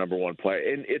 5-star number 1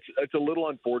 player, and it's a little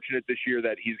unfortunate this year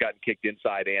that he's gotten kicked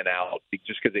inside and out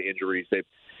just because of injuries. They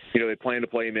plan to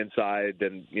play him inside.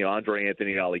 Then Andre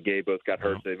Anthony and Ali Gay both got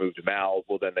hurt. So they moved him out.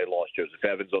 Well, then they lost Joseph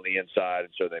Evans on the inside,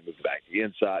 and so they moved back to the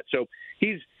inside. So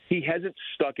he hasn't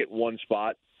stuck at one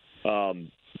spot.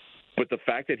 But the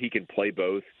fact that he can play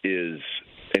both is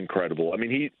incredible. I mean,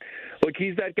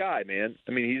 he's that guy, man.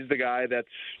 I mean, he's the guy that's,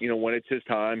 when it's his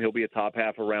time, he'll be a top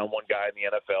half of round 1 guy in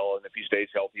the NFL. And if he stays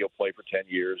healthy, he'll play for 10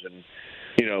 years and,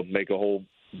 make a whole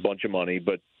bunch of money.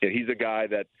 But he's a guy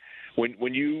that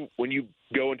when you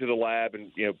go into the lab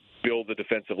and, build the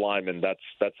defensive lineman,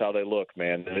 that's how they look,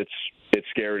 man. And it's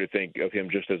scary to think of him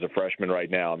just as a freshman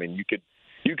right now. I mean, you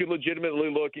could legitimately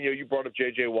look, you brought up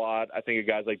J.J. Watt. I think of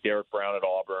guys like Derek Brown at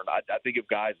Auburn. I think of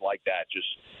guys like that, just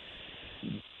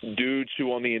dudes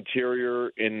who on the interior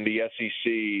in the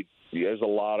SEC, there's a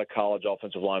lot of college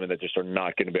offensive linemen that just are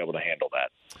not going to be able to handle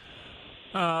that.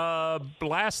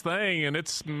 Last thing, and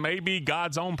it's maybe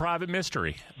God's own private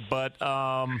mystery, but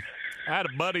I had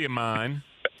a buddy of mine,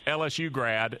 LSU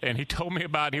grad, and he told me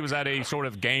about he was at a sort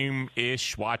of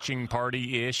game-ish, watching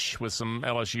party-ish with some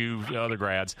LSU other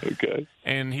grads. Okay.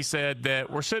 And he said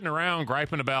that we're sitting around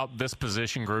griping about this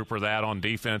position group or that on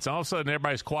defense. All of a sudden,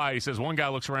 everybody's quiet. He says one guy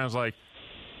looks around and is like,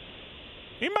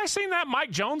 anybody seen that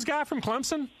Mike Jones guy from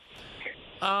Clemson?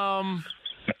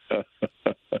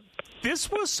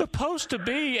 This was supposed to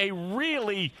be a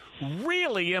really,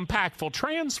 really impactful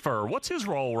transfer. What's his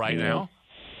role right now?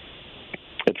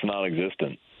 It's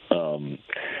non-existent.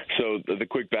 So the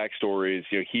quick backstory is,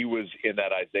 he was in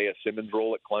that Isaiah Simmons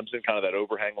role at Clemson, kind of that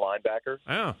overhang linebacker.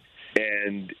 Oh.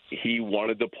 And he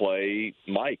wanted to play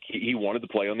Mike. He wanted to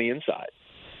play on the inside.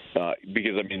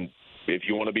 Because, if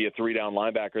you want to be a three-down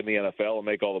linebacker in the NFL and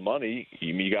make all the money,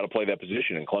 you got to play that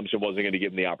position. And Clemson wasn't going to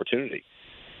give him the opportunity.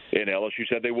 And LSU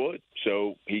said they would.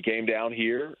 So he came down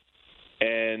here.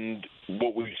 And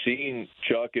what we've seen,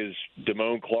 Chuck, is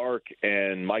Damone Clark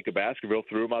and Micah Baskerville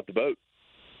threw him out the boat.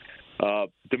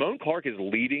 Damone Clark is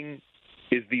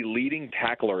the leading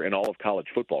tackler in all of college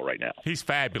football right now. He's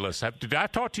fabulous. Did I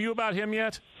talk to you about him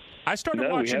yet? I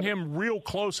started watching him real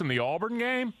close in the Auburn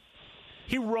game.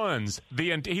 He runs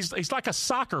he's like a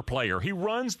soccer player. He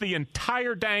runs the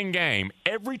entire dang game.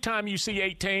 Every time you see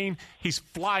 18, he's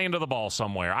flying to the ball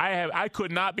somewhere. I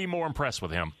could not be more impressed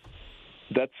with him.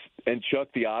 And Chuck,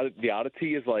 the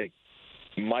oddity is like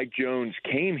Mike Jones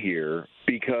came here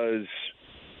because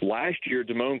last year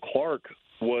Damone Clark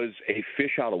was a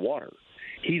fish out of water.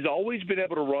 He's always been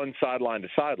able to run sideline to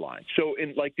sideline. So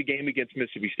in like the game against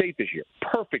Mississippi State this year,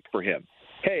 perfect for him.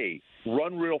 Hey,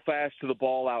 run real fast to the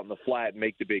ball out in the flat and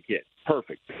make the big hit.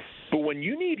 Perfect. But when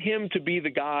you need him to be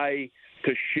the guy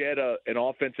to shed an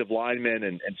offensive lineman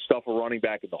and stuff a running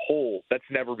back in the hole, that's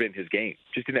never been his game.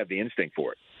 Just didn't have the instinct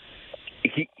for it.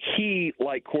 He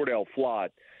like Cordell Flott,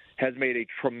 has made a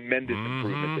tremendous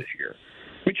improvement this year.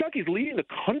 Chuck, he's leading the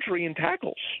country in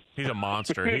tackles. He's a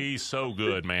monster. He's so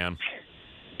good, man.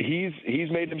 He's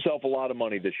made himself a lot of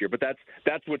money this year, but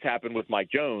that's what's happened with Mike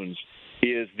Jones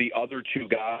is the other two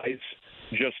guys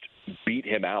just beat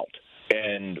him out,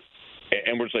 and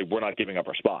we're just like, we're not giving up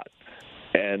our spot,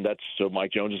 and that's so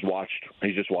Mike Jones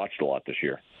he's just watched a lot this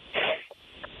year.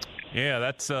 Yeah,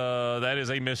 that is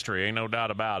a mystery, ain't no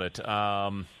doubt about it.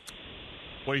 What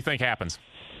do you think happens?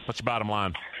 What's your bottom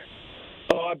line?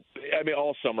 Oh,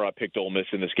 all summer I picked Ole Miss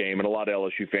in this game, and a lot of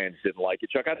LSU fans didn't like it.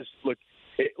 Chuck,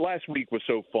 last week was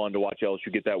so fun to watch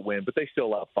LSU get that win, but they still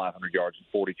allowed 500 yards and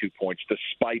 42 points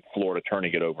despite Florida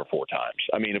turning it over 4 times.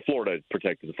 If Florida had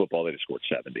protected the football, they'd have scored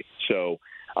 70. So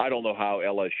I don't know how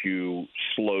LSU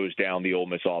slows down the Ole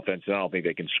Miss offense, and I don't think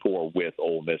they can score with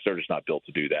Ole Miss. They're just not built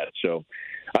to do that. So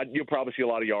you'll probably see a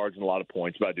lot of yards and a lot of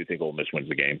points, but I do think Ole Miss wins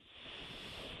the game.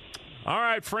 All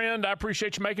right, friend. I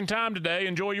appreciate you making time today.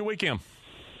 Enjoy your weekend.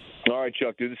 All right,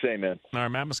 Chuck. Do the same, man. All right,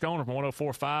 Matt Moscona from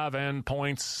 104.5 and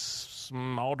points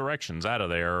all directions out of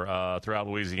there throughout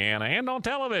Louisiana and on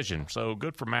television. So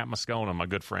good for Matt Moscona, my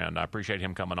good friend. I appreciate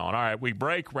him coming on. All right, we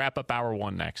break. Wrap up hour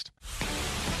 1 next.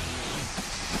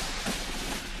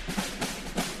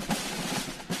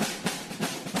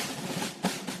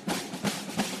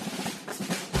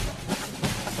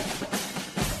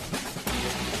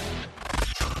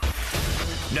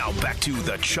 Now back to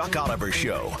the Chuck Oliver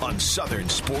Show on Southern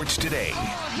Sports Today.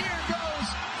 Oh, here goes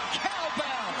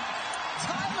Cowbell.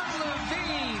 Tyler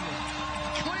Levine.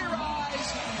 Clear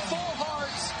eyes, full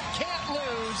hearts, can't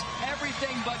lose.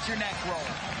 Everything but your neck roll.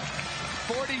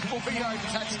 44-yard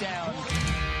touchdown.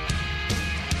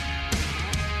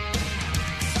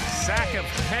 Sack of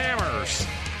hammers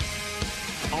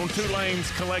on Tulane's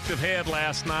collective head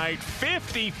last night.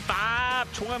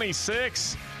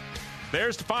 55-26.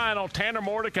 There's the final. Tanner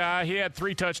Mordecai, he had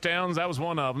 3 touchdowns. That was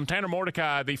one of them. Tanner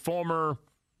Mordecai, the former,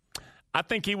 I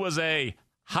think he was a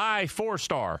high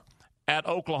 4-star at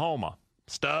Oklahoma.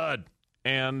 Stud.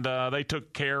 And they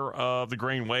took care of the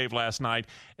Green Wave last night.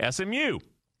 SMU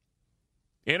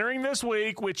entering this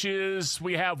week, which is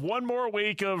we have one more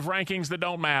week of rankings that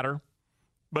don't matter.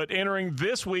 But entering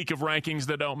this week of rankings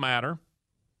that don't matter,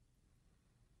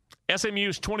 SMU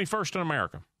is 21st in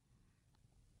America.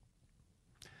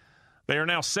 They are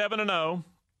now 7-0.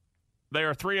 They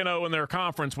are 3-0 in their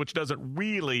conference, which doesn't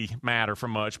really matter for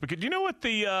much. Because you know what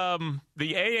the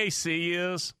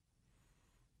AAC is?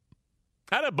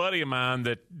 I had a buddy of mine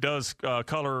that does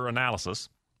color analysis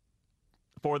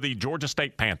for the Georgia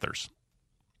State Panthers.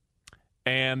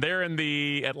 And they're in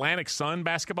the Atlantic Sun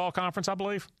Basketball Conference, I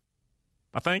believe.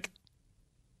 I think.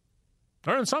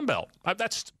 They're in Sunbelt.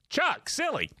 That's Chuck,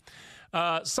 silly.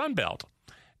 Sunbelt.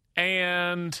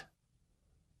 And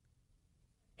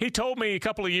He told me a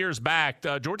couple of years back,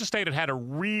 Georgia State had a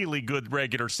really good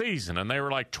regular season, and they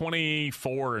were like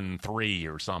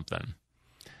 24-3 or something.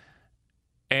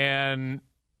 And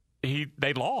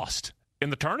they lost in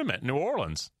the tournament in New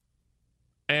Orleans.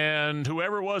 And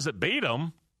whoever it was that beat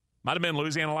them, might have been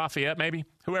Louisiana Lafayette maybe,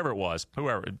 whoever it was,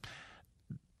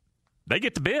 they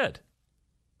get the bid.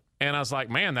 And I was like,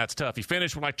 man, that's tough. He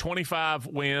finished with like 25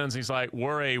 wins. He's like,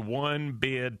 we're a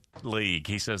one-bid league.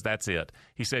 He says, that's it.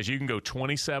 He says, you can go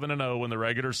 27-0 in the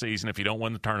regular season. If you don't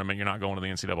win the tournament, you're not going to the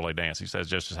NCAA dance. He says,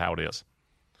 just as how it is.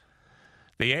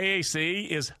 The AAC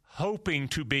is hoping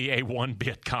to be a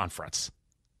one-bid conference.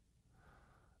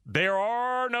 There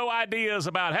are no ideas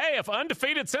about, hey, if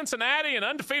undefeated Cincinnati and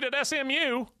undefeated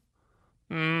SMU,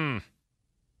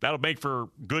 that'll make for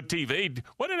good TV.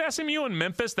 What did SMU in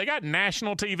Memphis? They got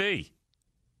national TV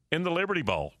in the Liberty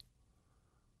Bowl.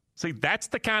 See, that's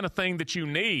the kind of thing that you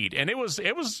need. And it was.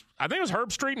 I think it was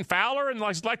Herb Street and Fowler and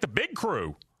like the big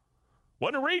crew.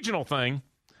 Wasn't a regional thing.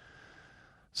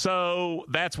 So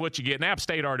that's what you get. And App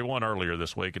State already won earlier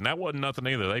this week, and that wasn't nothing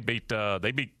either. They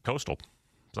beat Coastal.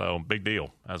 So big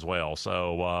deal as well.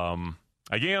 So,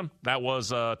 again, that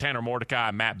was Tanner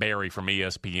Mordecai, Matt Berry from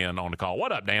ESPN on the call.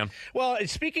 What up, Dan? Well,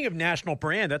 speaking of national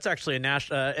brand, that's actually a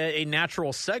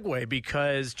natural segue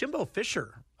because Jimbo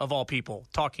Fisher, of all people,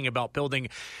 talking about building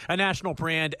a national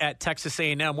brand at Texas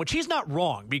A&M, which he's not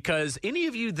wrong, because any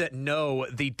of you that know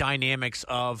the dynamics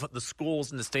of the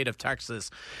schools in the state of Texas,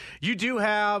 you do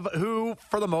have who,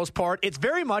 for the most part, it's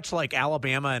very much like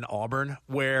Alabama and Auburn,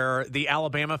 where the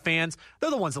Alabama fans,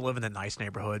 they're the ones that live in the nice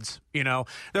neighborhoods. You know,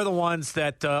 they're the ones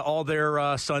that all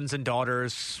their sons and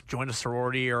daughters join a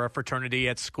sorority or a fraternity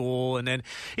at school, and then,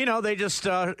 you know, they just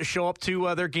show up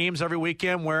to their games every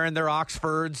weekend wearing their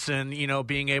Oxfords and, you know,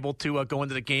 being able to go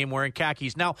into the game wearing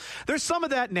khakis. Now, there's some of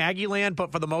that in Aggie land,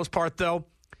 but for the most part, though,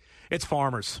 it's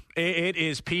farmers. It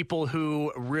is people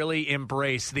who really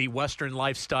embrace the Western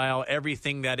lifestyle,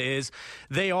 everything that is.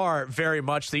 They are very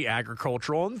much the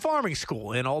agricultural and farming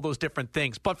school and all those different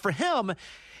things. But for him,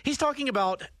 he's talking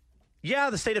about, yeah,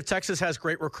 the state of Texas has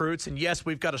great recruits, and yes,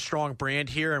 we've got a strong brand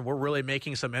here, and we're really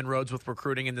making some inroads with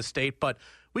recruiting in the state, but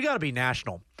we got to be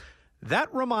national.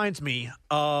 That reminds me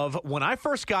of when I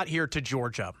first got here to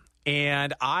Georgia,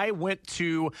 and I went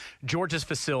to Georgia's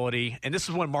facility, and this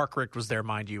is when Mark Richt was there,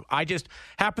 mind you. I just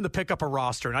happened to pick up a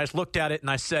roster, and I just looked at it, and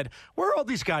I said, where are all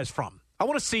these guys from? I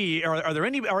want to see,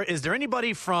 is there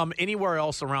anybody from anywhere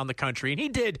else around the country? And he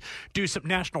did do some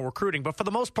national recruiting, but for the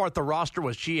most part, the roster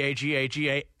was GA,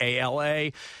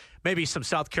 maybe some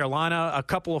South Carolina, a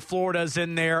couple of Floridas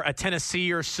in there, a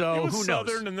Tennessee or so. It was Who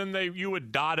Southern, knows? And then you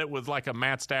would dot it with like a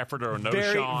Matt Stafford or a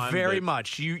Very Sean.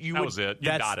 much. That was it.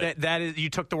 You dot it. That is, you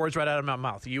took the words right out of my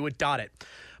mouth. You would dot it.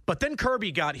 But then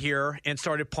Kirby got here and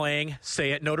started playing,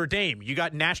 say, at Notre Dame. You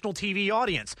got national TV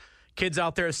audience. Kids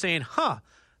out there saying,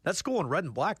 that school in red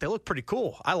and black, they look pretty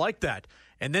cool. I like that.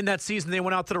 And then that season, they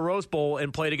went out to the Rose Bowl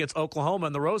and played against Oklahoma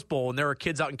in the Rose Bowl. And there were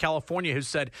kids out in California who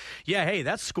said, yeah, hey,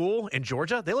 that school in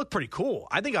Georgia, they look pretty cool.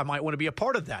 I think I might want to be a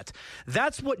part of that.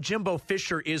 That's what Jimbo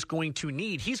Fisher is going to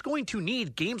need. He's going to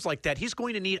need games like that. He's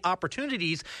going to need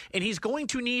opportunities, and he's going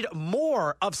to need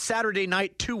more of Saturday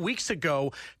night 2 weeks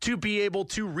ago to be able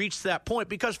to reach that point.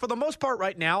 Because for the most part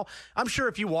right now, I'm sure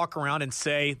if you walk around and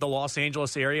say the Los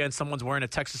Angeles area and someone's wearing a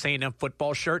Texas A&M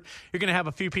football shirt, you're going to have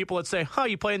a few people that say,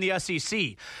 you play in the SEC.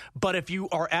 But if you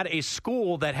are at a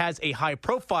school that has a high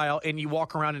profile and you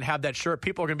walk around and have that shirt,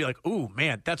 people are going to be like, ooh,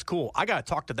 man, that's cool. I got to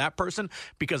talk to that person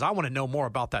because I want to know more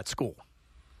about that school.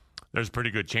 There's a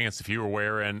pretty good chance if you were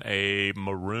wearing a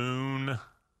maroon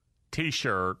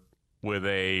T-shirt with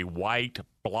a white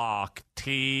block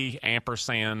T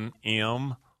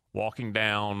 &M walking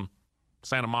down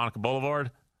Santa Monica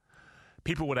Boulevard,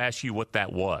 people would ask you what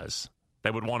that was. They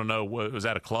would want to know, was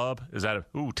that a club? Is that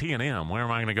T&M? Where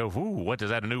am I going to go? What is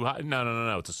that, a new high?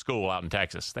 No. It's a school out in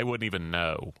Texas. They wouldn't even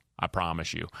know, I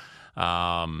promise you.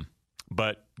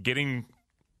 But getting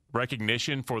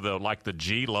recognition for the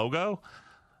G logo,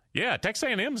 yeah, Texas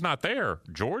A&M's not there.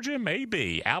 Georgia may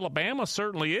be. Alabama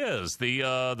certainly is.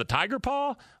 The Tiger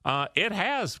Paw, it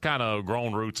has kind of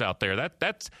grown roots out there.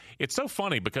 It's so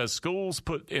funny because schools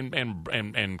put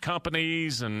and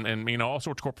companies and all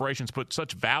sorts of corporations put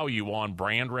such value on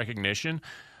brand recognition.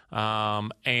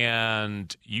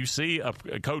 And you see a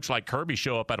coach like Kirby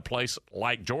show up at a place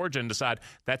like Georgia and decide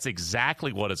that's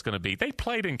exactly what it's going to be. They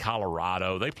played in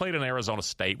Colorado. They played in Arizona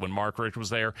State when Mark Richt was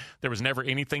there. There was never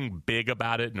anything big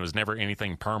about it, and it was never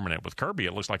anything permanent. With Kirby,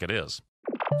 it looks like it is.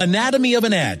 Anatomy of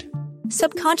an ad.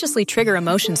 Subconsciously trigger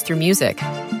emotions through music.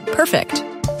 Perfect.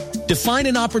 Define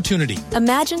an opportunity.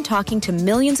 Imagine talking to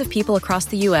millions of people across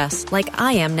the U.S. like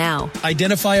I am now.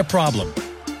 Identify a problem.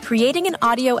 Creating an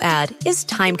audio ad is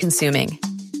time-consuming.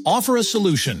 Offer a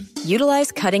solution. Utilize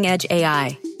cutting-edge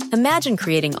AI. Imagine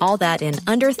creating all that in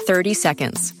under 30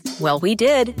 seconds. Well, we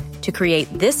did to create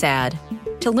this ad.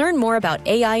 To learn more about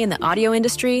AI in the audio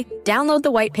industry, download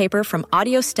the white paper from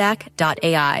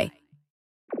audiostack.ai.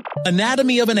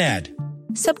 Anatomy of an ad.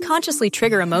 Subconsciously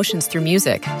trigger emotions through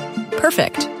music.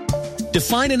 Perfect.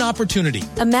 Define an opportunity.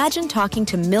 Imagine talking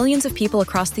to millions of people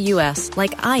across the U.S.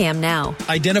 like I am now.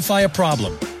 Identify a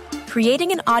problem.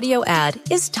 Creating an audio ad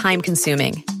is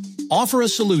time-consuming. Offer a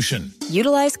solution.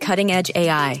 Utilize cutting-edge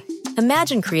AI.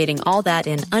 Imagine creating all that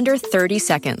in under 30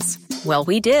 seconds. Well,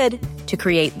 we did to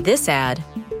create this ad.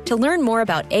 To learn more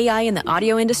about AI in the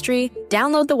audio industry,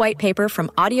 download the white paper from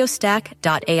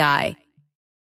audiostack.ai.